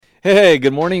Hey,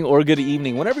 good morning or good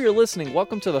evening. Whenever you're listening,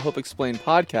 welcome to the Hope Explained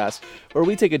podcast, where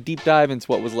we take a deep dive into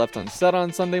what was left unsaid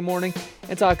on Sunday morning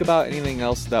and talk about anything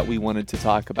else that we wanted to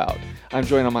talk about. I'm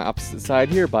joined on my opposite side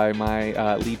here by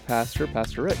my lead pastor,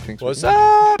 Pastor Rick. Thanks What's for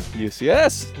coming. up?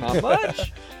 Yes, not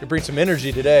much. You bring some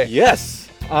energy today. Yes.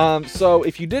 So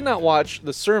if you did not watch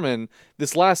the sermon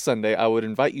this last Sunday, I would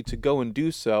invite you to go and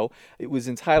do so. It was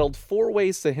entitled 4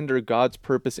 Ways to Hinder God's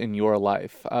Purpose in Your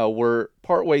Life. We're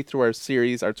partway through our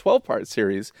series, our 12-part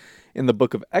series in the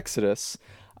book of Exodus,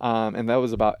 and that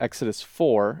was about Exodus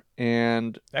 4.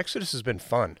 And Exodus has been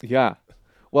fun. yeah,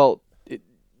 well,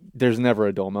 there's never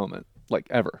a dull moment, like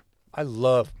ever. I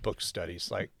love book studies.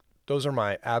 Like, those are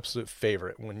my absolute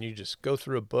favorite, when you just go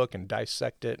through a book and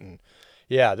dissect it. And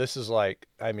yeah, this is like,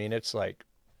 I mean, it's like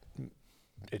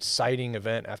exciting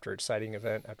event after exciting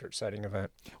event after exciting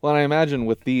event. Well, and I imagine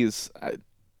with these,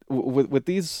 with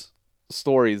these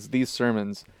stories, these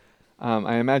sermons,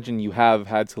 I imagine you have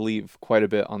had to leave quite a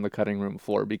bit on the cutting room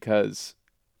floor, because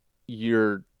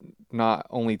you're not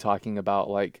only talking about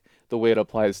like the way it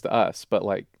applies to us, but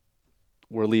like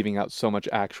we're leaving out so much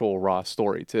actual raw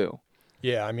story too.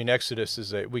 Yeah, I mean,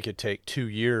 Exodus we could take 2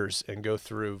 years and go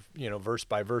through, verse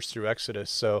by verse through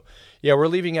Exodus. So yeah, we're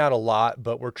leaving out a lot,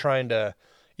 but we're trying to,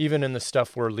 even in the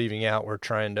stuff we're leaving out, we're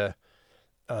trying to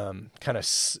kind of,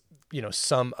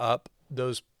 sum up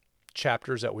those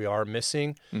chapters that we are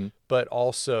missing, but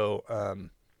also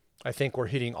I think we're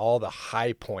hitting all the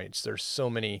high points. There's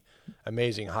so many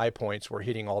amazing high points. We're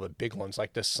hitting all the big ones.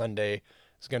 Like this Sunday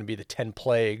is going to be the 10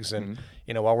 plagues. And,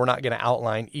 while we're not going to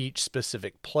outline each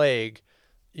specific plague,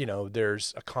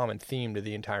 there's a common theme to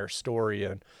the entire story.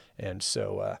 And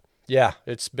so, yeah,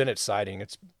 it's been exciting.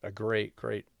 It's a great,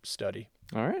 great study.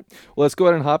 All right. Well, let's go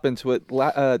ahead and hop into it.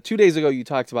 2 days ago, you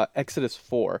talked about Exodus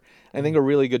 4. I think a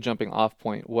really good jumping off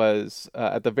point was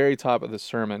at the very top of the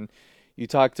sermon, you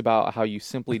talked about how you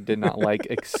simply did not like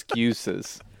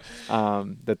excuses,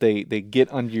 that they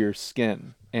get under your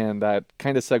skin. And that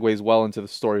kind of segues well into the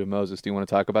story of Moses. Do you want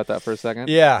to talk about that for a second?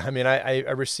 Yeah. I mean, I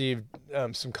received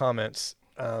some comments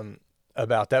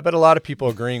about that, but a lot of people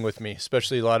agreeing with me,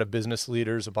 especially a lot of business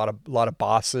leaders, a lot of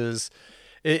bosses.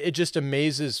 It just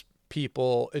amazes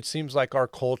people. It seems like our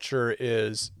culture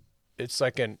it's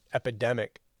like an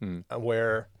epidemic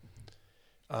where,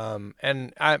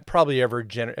 and probably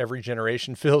every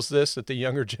generation feels this, that the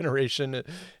younger generation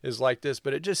is like this,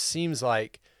 but it just seems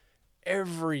like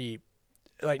nobody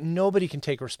can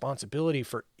take responsibility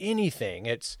for anything.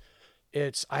 It's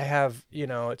I have,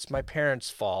 it's my parents'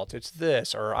 fault. It's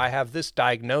this, or I have this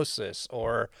diagnosis,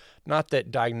 or not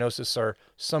that diagnoses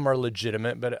some are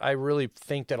legitimate, but I really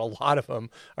think that a lot of them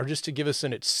are just to give us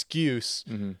an excuse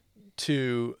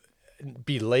to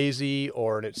be lazy,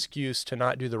 or an excuse to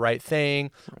not do the right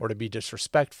thing, or to be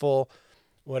disrespectful,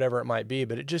 whatever it might be.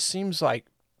 But it just seems like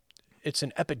it's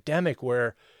an epidemic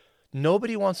where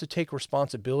nobody wants to take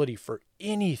responsibility for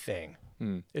anything.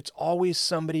 It's always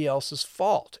somebody else's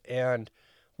fault. And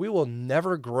we will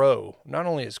never grow, not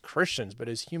only as Christians, but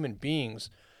as human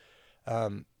beings,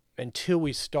 until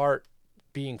we start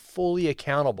being fully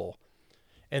accountable.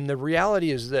 And the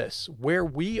reality is this: where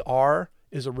we are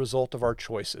is a result of our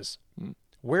choices.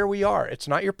 Where we are, it's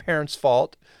not your parents'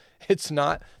 fault. It's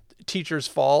not teacher's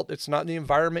fault. It's not the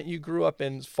environment you grew up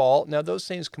in's fault. Now, those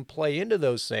things can play into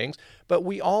those things, but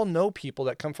we all know people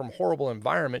that come from horrible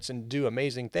environments and do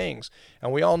amazing things.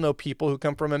 And we all know people who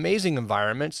come from amazing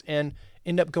environments and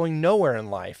end up going nowhere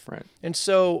in life. Right. And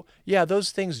so, yeah,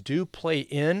 those things do play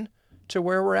in to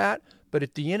where we're at. But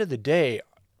at the end of the day,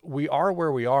 we are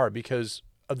where we are because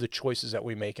of the choices that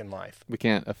we make in life. We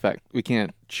can't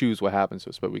choose what happens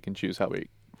to us, but we can choose how we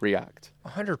react.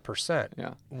 100%.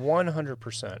 Yeah.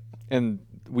 100%. And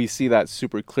we see that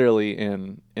super clearly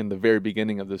in the very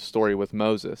beginning of this story with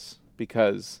Moses,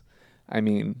 because, I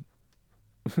mean,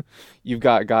 you've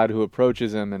got God who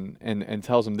approaches him and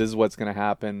tells him this is what's going to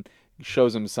happen,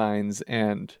 shows him signs,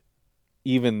 and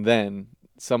even then,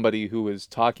 somebody who is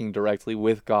talking directly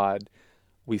with God,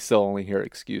 we still only hear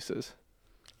excuses.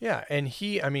 Yeah, and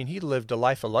he lived a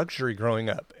life of luxury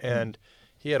growing up, and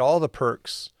he had all the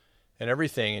perks and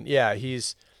everything. And yeah,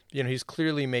 he's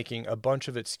clearly making a bunch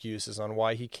of excuses on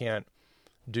why he can't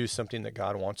do something that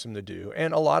God wants him to do.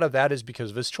 And a lot of that is because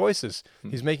of his choices.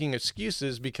 He's making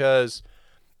excuses because,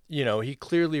 he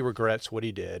clearly regrets what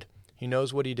he did. He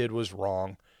knows what he did was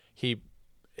wrong. He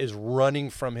is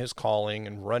running from his calling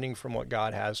and running from what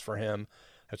God has for him.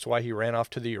 That's why he ran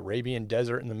off to the Arabian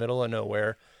desert in the middle of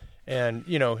nowhere. And,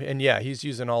 he's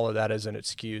using all of that as an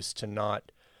excuse to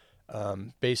not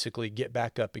basically get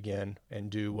back up again and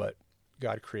do what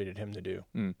God created him to do.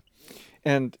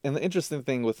 And the interesting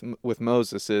thing with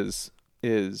Moses is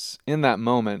is in that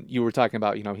moment you were talking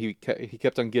about, he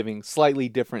kept on giving slightly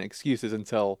different excuses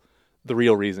until the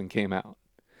real reason came out,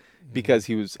 because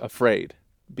he was afraid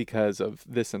because of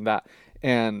this and that.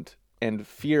 And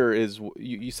fear is,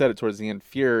 you said it towards the end,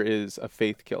 fear is a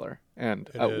faith killer. And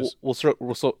It is.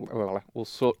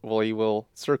 we will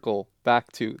circle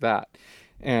back to that.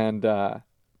 And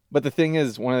but the thing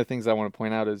is, one of the things I want to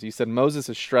point out is, you said Moses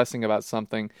is stressing about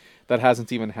something that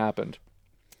hasn't even happened.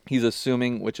 He's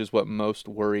assuming, which is what most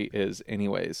worry is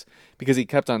anyways, because he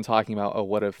kept on talking about, oh,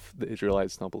 what if the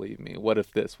Israelites don't believe me? What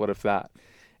if this? What if that?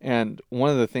 And one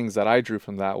of the things that I drew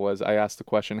from that was, I asked the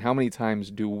question, how many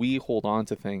times do we hold on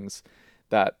to things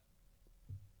that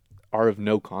are of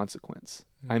no consequence?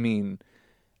 I mean,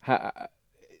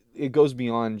 it goes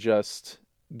beyond just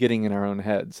getting in our own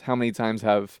heads. How many times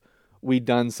have we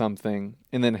done something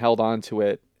and then held on to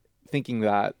it, thinking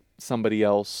that somebody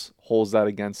else holds that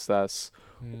against us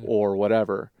or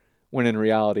whatever, when in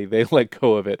reality they let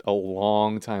go of it a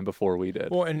long time before we did.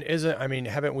 Well, and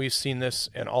haven't we seen this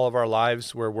in all of our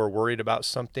lives where we're worried about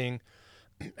something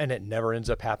and it never ends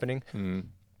up happening?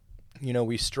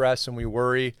 We stress and we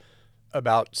worry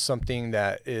about something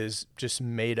that is just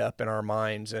made up in our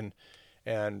minds,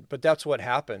 but that's what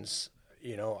happens.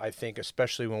 I think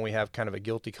especially when we have kind of a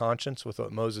guilty conscience with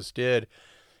what Moses did,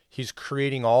 he's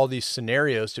creating all these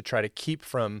scenarios to try to keep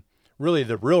from really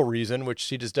the real reason, which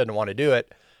he just doesn't want to do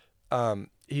it.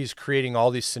 He's creating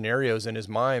all these scenarios in his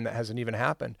mind that hasn't even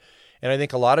happened. And I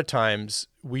think a lot of times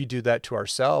we do that to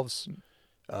ourselves,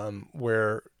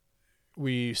 where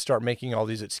we start making all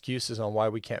these excuses on why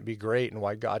we can't be great and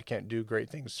why God can't do great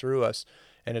things through us.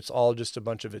 And it's all just a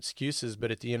bunch of excuses.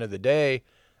 But at the end of the day,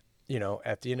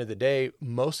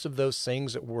 most of those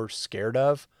things that we're scared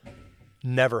of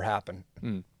never happen.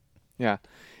 Yeah.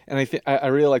 And I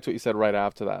really liked what you said right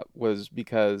after that, was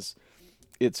because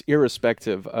it's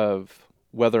irrespective of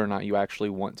whether or not you actually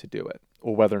want to do it,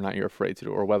 or whether or not you're afraid to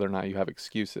do it, or whether or not you have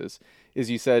excuses. Is,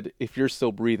 you said, if you're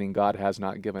still breathing, God has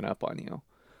not given up on you.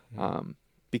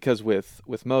 Because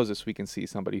with Moses, we can see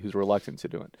somebody who's reluctant to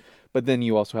do it. But then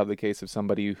you also have the case of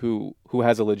somebody who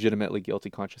has a legitimately guilty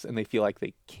conscience and they feel like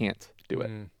they can't do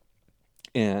it.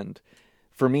 And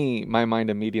for me, my mind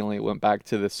immediately went back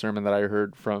to this sermon that I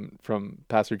heard from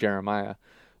Pastor Jeremiah,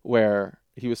 where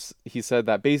he said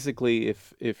that basically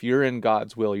if you're in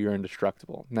God's will, you're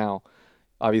indestructible. Now,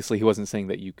 obviously, he wasn't saying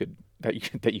that you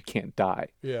can't die.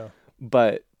 Yeah.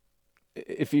 But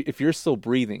if you're still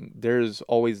breathing, there's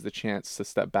always the chance to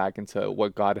step back into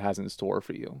what God has in store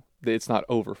for you. It's not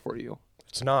over for you.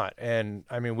 It's not. And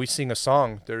I mean, we sing a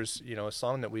song. There's, a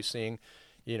song that we sing,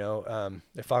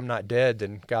 if I'm not dead,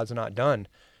 then God's not done.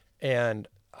 And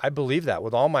I believe that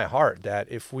with all my heart,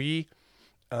 that if we,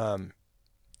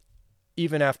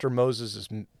 even after Moses'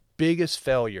 biggest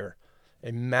failure,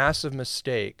 a massive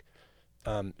mistake,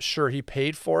 sure, he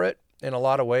paid for it in a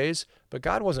lot of ways, but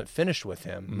God wasn't finished with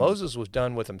him. Moses was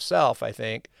done with himself, I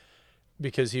think,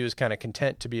 because he was kind of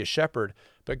content to be a shepherd,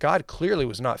 but God clearly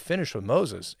was not finished with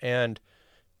Moses. And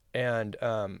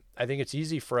I think it's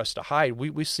easy for us to hide.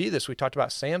 We see this. We talked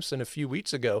about Samson a few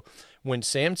weeks ago. When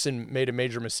Samson made a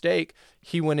major mistake,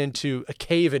 he went into a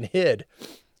cave and hid.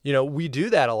 We do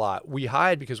that a lot. We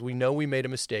hide because we know we made a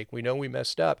mistake. We know we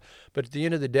messed up. But at the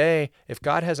end of the day, if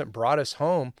God hasn't brought us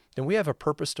home, then we have a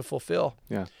purpose to fulfill.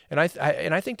 Yeah. And I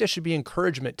think that should be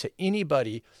encouragement to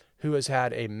anybody who has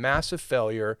had a massive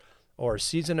failure or a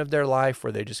season of their life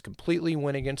where they just completely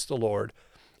went against the Lord.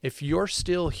 If you're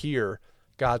still here,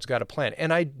 God's got a plan.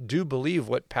 And I do believe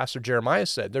what Pastor Jeremiah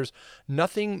said. There's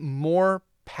nothing more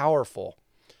powerful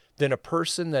than a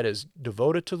person that is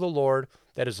devoted to the Lord,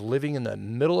 that is living in the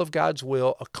middle of God's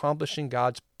will, accomplishing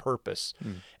God's purpose.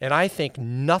 And I think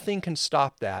nothing can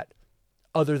stop that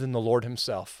other than the Lord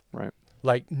himself. Right.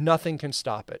 Like nothing can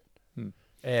stop it.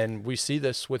 And we see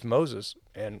this with Moses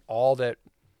and all that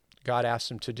God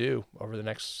asked him to do over the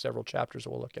next several chapters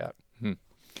that we'll look at.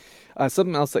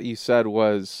 Something else that you said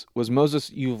was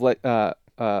Moses,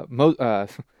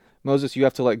 Moses, you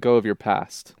have to let go of your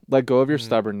past. Let go of your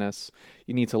stubbornness.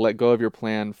 You need to let go of your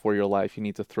plan for your life. You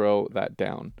need to throw that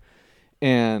down.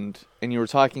 And you were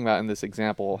talking about in this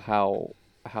example how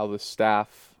the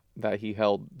staff that he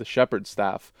held, the shepherd's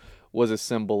staff, was a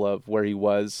symbol of where he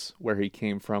was, where he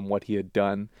came from, what he had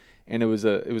done. And it was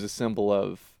a symbol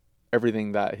of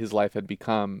everything that his life had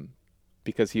become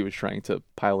because he was trying to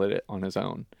pilot it on his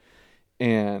own.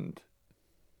 And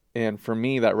for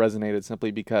me, that resonated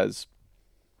simply because,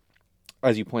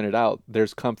 as you pointed out,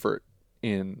 there's comfort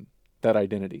in that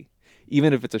identity,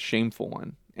 even if it's a shameful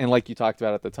one. And like you talked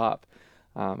about at the top,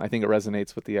 I think it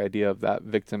resonates with the idea of that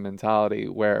victim mentality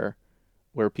where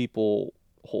people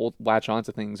latch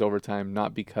onto things over time,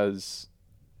 not because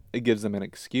it gives them an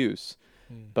excuse,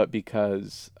 but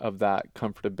because of that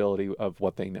comfortability of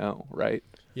what they know, right?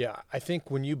 Yeah, I think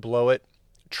when you blow it,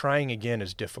 trying again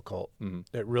is difficult.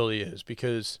 It really is,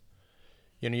 because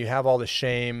you have all the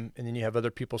shame, and then you have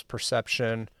other people's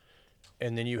perception,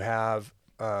 and then you have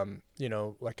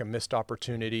like a missed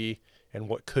opportunity and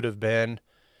what could have been.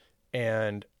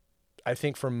 And I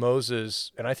think for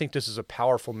Moses, and I think this is a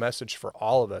powerful message for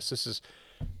all of us.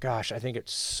 I think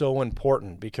it's so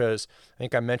important, because I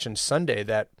think I mentioned Sunday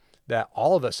that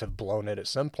all of us have blown it at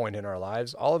some point in our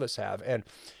lives. All of us have.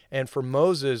 And for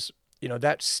Moses,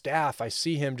 that staff, I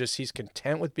see him he's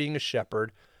content with being a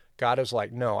shepherd. God is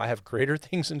like, no, I have greater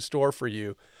things in store for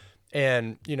you.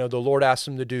 And, the Lord asked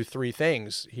him to do 3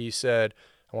 things. He said,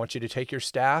 I want you to take your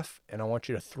staff and I want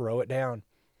you to throw it down.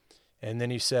 And then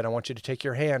he said, I want you to take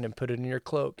your hand and put it in your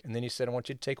cloak. And then he said, I want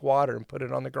you to take water and put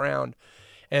it on the ground.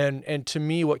 And to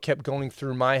me, what kept going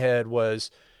through my head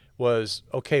was,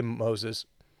 okay, Moses,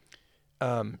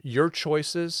 your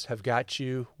choices have got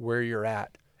you where you're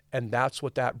at. And that's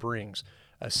what that brings.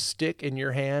 A stick in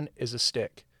your hand is a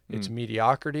stick. It's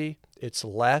mediocrity. It's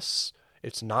less.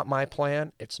 It's not my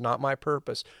plan. It's not my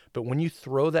purpose. But when you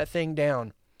throw that thing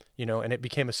down, and it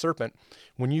became a serpent,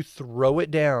 when you throw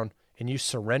it down and you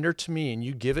surrender to me and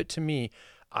you give it to me,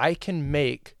 I can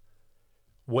make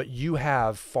what you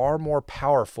have far more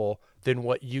powerful than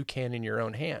what you can in your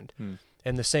own hand.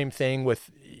 And the same thing with,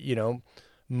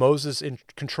 Moses in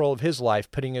control of his life,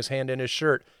 putting his hand in his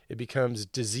shirt, it becomes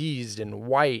diseased and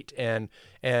white. And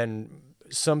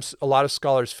a lot of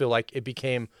scholars feel like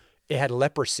it had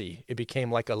leprosy. It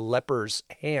became like a leper's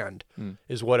hand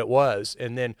is what it was.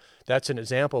 And then that's an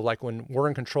example of like when we're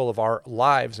in control of our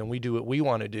lives and we do what we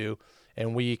want to do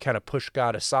and we kind of push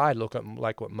God aside, look at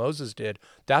like what Moses did.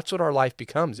 That's what our life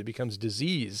becomes. It becomes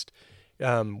diseased.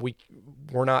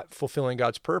 We're not fulfilling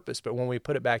God's purpose, but when we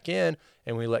put it back in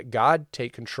and we let God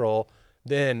take control,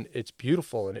 then it's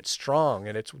beautiful and it's strong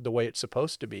and it's the way it's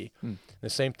supposed to be. The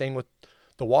same thing with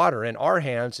the water. In our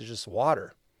hands is just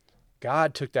water.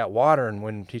 God took that water, and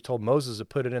when he told Moses to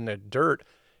put it in the dirt,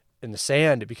 in the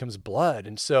sand, it becomes blood.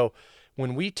 And so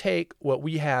when we take what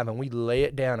we have and we lay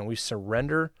it down and we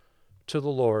surrender to the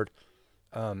Lord,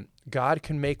 God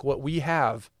can make what we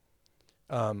have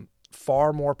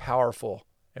far more powerful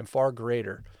and far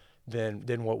greater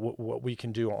than what we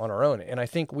can do on our own. And I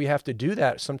think we have to do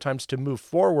that sometimes to move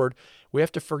forward. We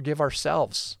have to forgive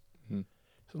ourselves. A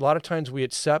lot of times we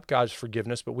accept God's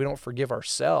forgiveness, but we don't forgive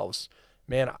ourselves.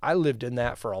 Man, I lived in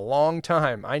that for a long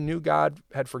time. I knew God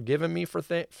had forgiven me for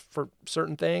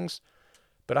certain things,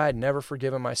 but I had never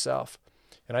forgiven myself.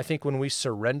 And I think when we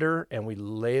surrender and we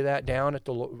lay that down at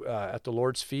the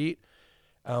Lord's feet,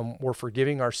 we're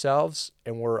forgiving ourselves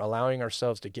and we're allowing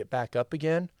ourselves to get back up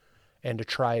again and to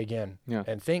try again. Yeah.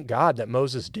 And thank God that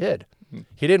Moses did.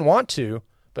 He didn't want to,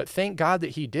 but thank God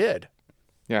that he did.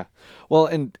 Yeah. Well,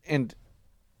 and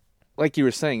like you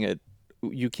were saying,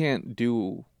 you can't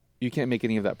make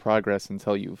any of that progress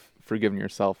until you've forgiven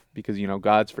yourself, because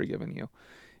God's forgiven you.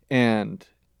 And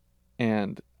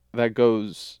that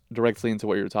goes directly into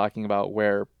what you're talking about,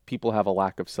 where people have a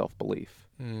lack of self-belief,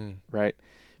 right?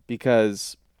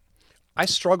 Because I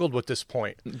struggled with this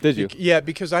point. Did you? Yeah,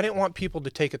 because I didn't want people to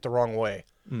take it the wrong way.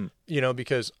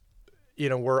 Because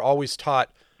we're always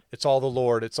taught it's all the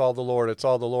Lord, it's all the Lord, it's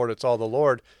all the Lord, it's all the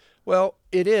Lord. Well,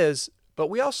 it is, but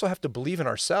we also have to believe in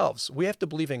ourselves. We have to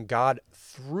believe in God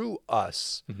through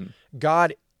us,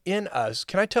 God in us.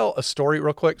 Can I tell a story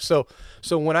real quick? So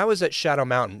when I was at Shadow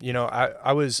Mountain,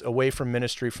 I was away from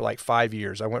ministry for like 5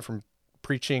 years. I went from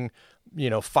preaching,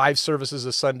 5 services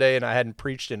a Sunday, and I hadn't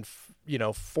preached in,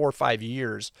 4 or 5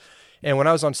 years. And when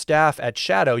I was on staff at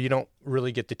Shadow, you don't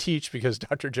really get to teach because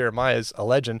Dr. Jeremiah is a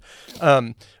legend.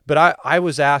 But I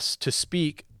was asked to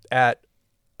speak at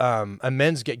a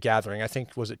men's gathering. I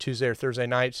think, was it Tuesday or Thursday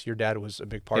nights? Your dad was a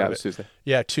big part of it. Yeah, it was Tuesday.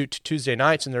 Yeah, Tuesday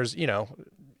nights. And there's,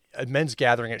 a men's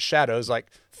gathering at Shadows,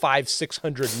 like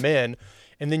 500-600 men.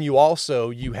 And then you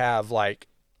have like,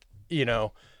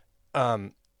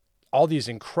 all these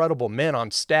incredible men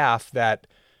on staff that,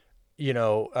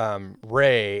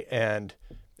 Ray and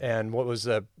what was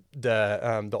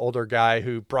the older guy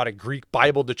who brought a Greek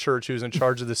Bible to church, who was in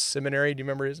charge of the seminary. Do you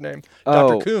remember his name?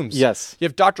 Dr. Coombs. Yes. You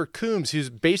have Dr. Coombs, who's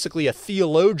basically a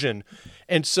theologian.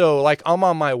 And so like I'm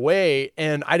on my way,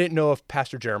 and I didn't know if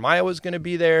Pastor Jeremiah was going to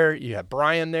be there. You have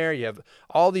Brian there. You have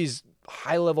all these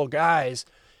high level guys,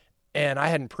 and I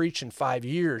hadn't preached in 5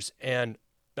 years. And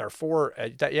therefore,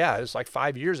 it was like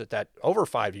 5 years over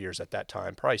 5 years at that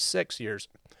time, probably 6 years.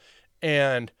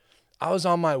 And I was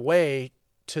on my way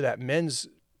to that men's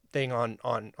thing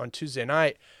on Tuesday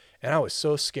night, And I was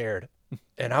so scared.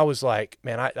 And I was like,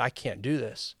 man, I can't do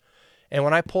this. And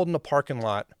when I pulled in the parking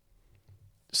lot,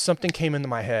 something came into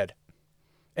my head.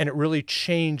 And it really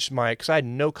changed because I had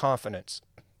no confidence.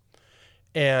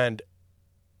 And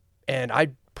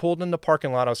I pulled in the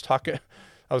parking lot. I was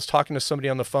talking to somebody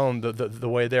on the phone the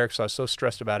way there because I was so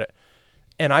stressed about it.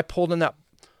 And I pulled in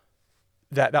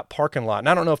that parking lot. And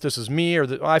I don't know if this is me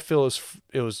or I feel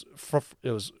it was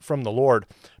from the Lord.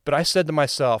 But I said to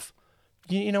myself,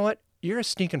 you know what? You're a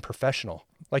stinking professional.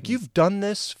 Like, you've done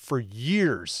this for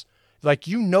years. Like,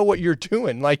 you know what you're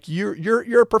doing. Like,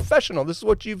 you're a professional. This is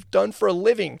what you've done for a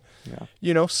living.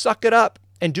 Yeah. Suck it up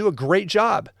and do a great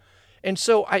job. And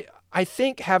so I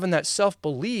think having that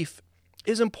self-belief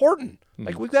is important.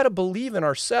 Like, we've got to believe in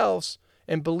ourselves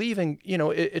and believe in,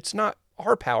 it's not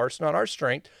our power, it's not our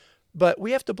strength, but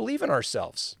we have to believe in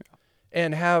ourselves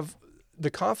and have the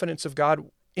confidence of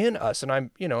God in us. And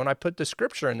and I put the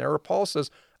scripture in there where Paul says,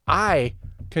 I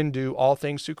can do all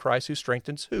things through Christ who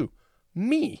strengthens who?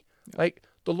 Me. Like,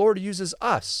 the Lord uses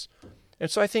us.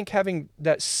 And so I think having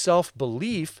that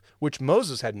self-belief, which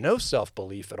Moses had no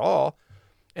self-belief at all,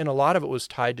 and a lot of it was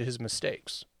tied to his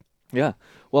mistakes. Yeah.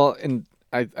 Well, and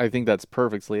I think that's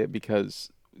perfectly it, because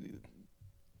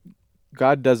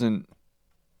God doesn't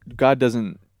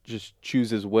just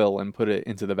choose his will and put it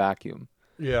into the vacuum.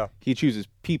 Yeah. He chooses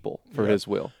people for his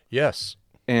will. Yes.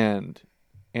 And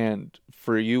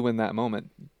for you in that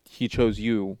moment, he chose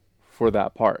you for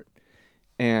that part.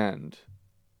 And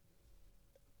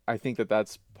I think that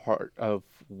that's part of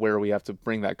where we have to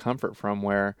bring that comfort from,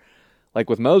 where, like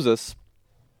with Moses,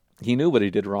 he knew what he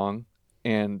did wrong,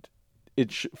 and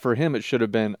for him it should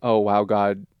have been, oh wow,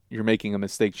 God, you're making a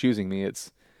mistake choosing me.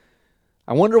 It's,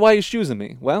 I wonder why he's choosing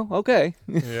me. Well, okay.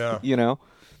 Yeah.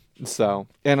 So,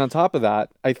 and on top of that,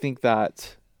 I think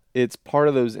that it's part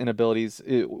of those inabilities.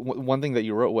 One thing that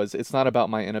you wrote was, it's not about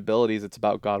my inabilities, it's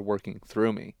about God working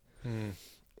through me.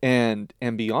 And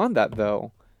beyond that,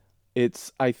 though,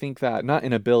 I think that not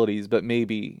inabilities, but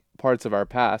maybe parts of our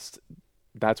past,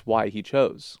 that's why he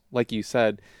chose. Like you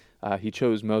said, he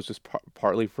chose Moses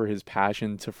partly for his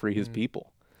passion to free his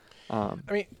people.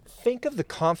 Think of the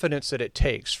confidence that it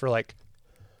takes for, like,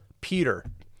 Peter,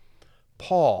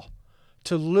 Paul,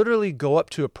 to literally go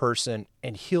up to a person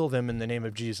and heal them in the name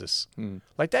of Jesus.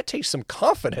 Like, that takes some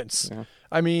confidence. Yeah.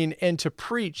 And to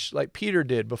preach like Peter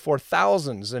did before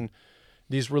thousands and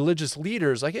these religious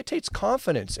leaders, like, it takes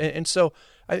confidence. And so,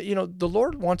 the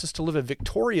Lord wants us to live a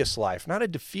victorious life, not a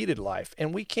defeated life.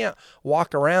 And we can't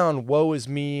walk around, woe is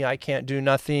me, I can't do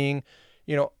nothing.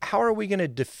 How are we going to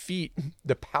defeat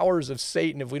the powers of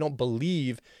Satan if we don't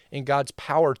believe in God's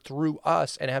power through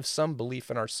us and have some belief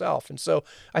in ourselves? And so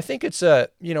I think it's a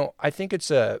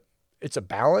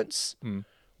balance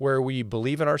where we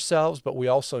believe in ourselves, but we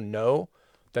also know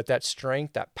that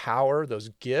strength, that power, those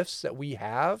gifts that we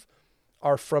have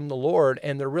are from the Lord,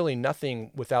 and they're really nothing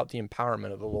without the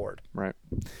empowerment of the Lord. Right.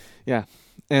 Yeah.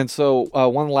 And so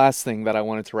one last thing that I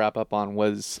wanted to wrap up on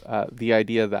was the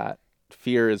idea that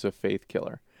fear is a faith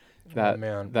killer.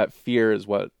 That fear is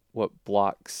what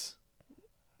blocks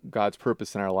God's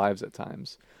purpose in our lives at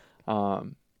times.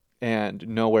 And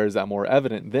nowhere is that more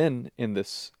evident than in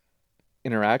this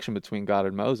interaction between God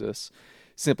and Moses,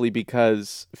 simply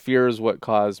because fear is what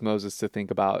caused Moses to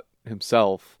think about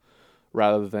himself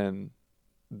rather than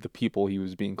the people he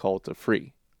was being called to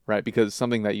free, right? Because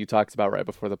something that you talked about right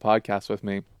before the podcast with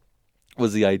me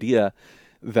was the idea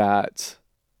that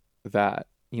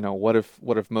what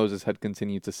if Moses had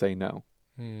continued to say no?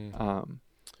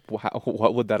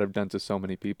 What would that have done to so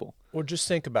many people? Well, just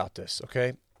think about this,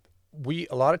 okay?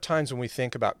 A lot of times when we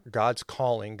think about God's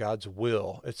calling, God's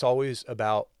will, it's always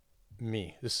about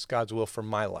me. This is God's will for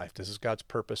my life. This is God's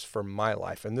purpose for my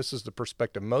life. And this is the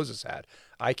perspective Moses had.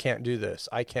 I can't do this.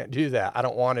 I can't do that. I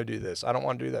don't want to do this. I don't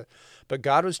want to do that. But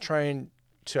God was trying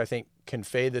to, I think,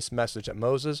 convey this message that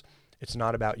Moses, it's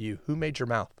not about you. Who made your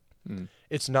mouth?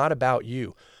 It's not about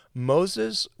you.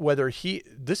 Moses,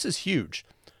 this is huge.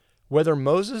 Whether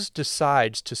Moses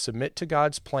decides to submit to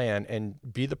God's plan and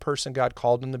be the person God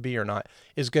called him to be or not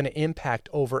is going to impact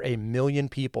over 1 million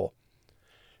people.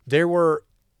 There were,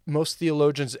 most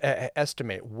theologians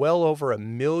estimate, well over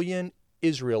 1 million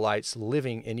Israelites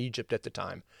living in Egypt at the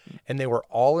time. And they were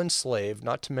all enslaved,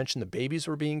 not to mention the babies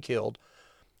were being killed.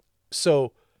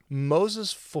 So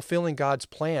Moses fulfilling God's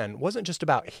plan wasn't just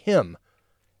about him.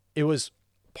 It was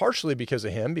partially because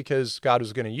of him, because God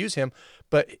was going to use him,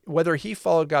 but whether he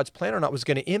followed God's plan or not was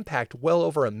going to impact well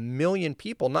over 1 million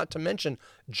people, not to mention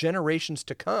generations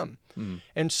to come.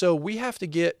 And so we have to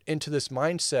get into this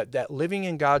mindset that living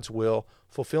in God's will,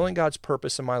 fulfilling God's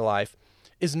purpose in my life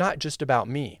is not just about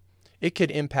me. It could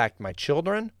impact my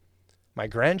children, my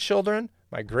grandchildren,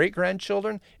 my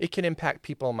great-grandchildren. It can impact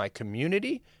people in my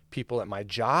community, people at my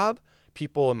job,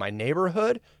 people in my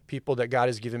neighborhood, people that God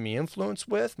has given me influence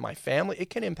with, my family. It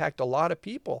can impact a lot of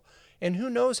people. And who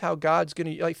knows how God's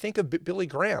going to, like, think of Billy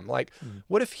Graham. Like,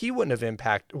 what if he wouldn't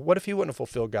have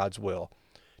fulfilled God's will?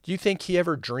 Do you think he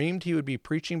ever dreamed he would be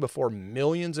preaching before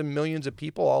millions and millions of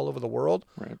people all over the world?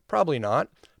 Right. Probably not.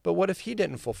 But what if he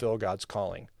didn't fulfill God's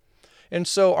calling? And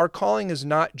so our calling is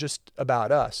not just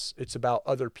about us. It's about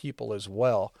other people as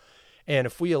well. And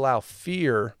if we allow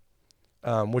fear,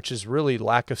 which is really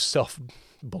lack of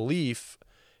self-belief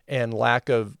and lack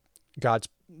of God's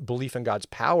belief in God's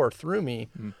power through me,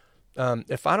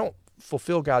 if I don't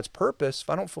fulfill God's purpose, if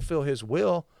I don't fulfill his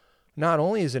will, not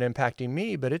only is it impacting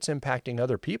me, but it's impacting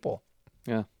other people.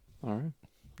 Yeah. All right.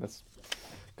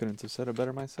 Couldn't have said it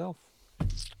better myself.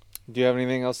 Do you have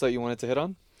anything else that you wanted to hit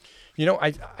on? You know,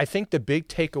 I think the big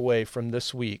takeaway from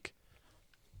this week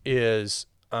is,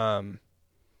 because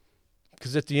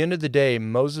at the end of the day,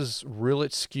 Moses' real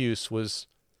excuse was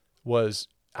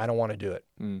I don't want to do it.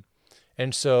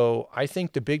 And so I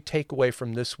think the big takeaway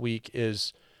from this week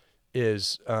is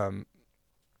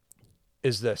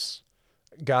this: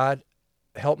 God,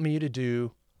 help me to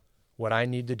do what I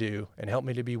need to do, and help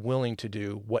me to be willing to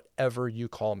do whatever you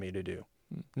call me to do.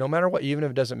 No matter what, even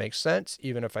if it doesn't make sense,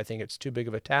 even if I think it's too big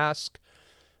of a task,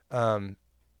 God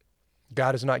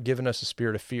has not given us a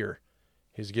spirit of fear.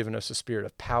 He's given us a spirit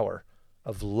of power,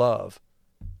 of love,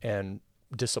 and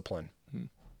discipline,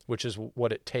 which is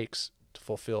what it takes to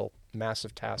fulfill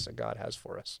massive tasks that God has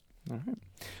for us. All right.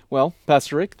 Well,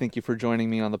 Pastor Rick, thank you for joining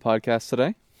me on the podcast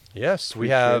today. Yes,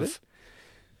 we Appreciate have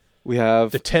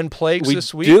have the 10 plagues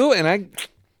this week. We do, and I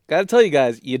got to tell you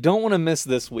guys, you don't want to miss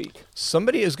this week.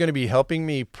 Somebody is going to be helping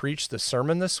me preach the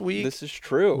sermon this week. This is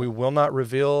true. We will not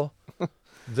reveal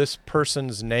this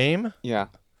person's name. Yeah.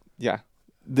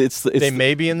 It's they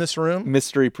may be in this room.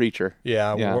 Mystery preacher.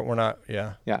 Yeah. We're not.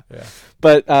 Yeah.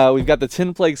 But we've got the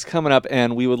 10 plagues coming up,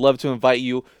 and we would love to invite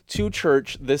you to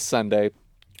church this Sunday.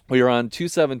 We are on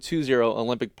 2720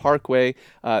 Olympic Parkway.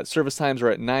 Service times are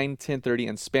at 9, 10:30,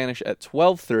 and Spanish at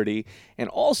 12:30. And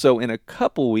also, in a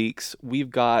couple weeks, we've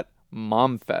got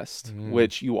Mom Fest,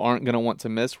 which you aren't going to want to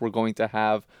miss. We're going to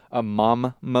have a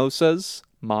Mom-mosas.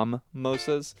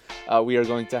 We are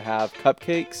going to have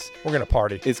cupcakes. We're going to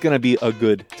party. It's going to be a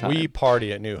good time. We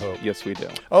party at New Hope. Yes, we do.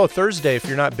 Oh, Thursday, if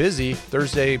you're not busy,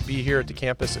 Thursday, be here at the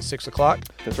campus at 6 o'clock.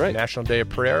 That's right. National Day of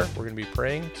Prayer. We're going to be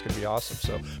praying. It's going to be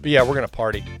awesome. But yeah, we're going to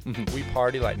party. We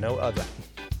party like no other.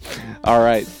 All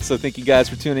right. So thank you guys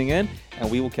for tuning in,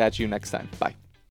 and we will catch you next time. Bye.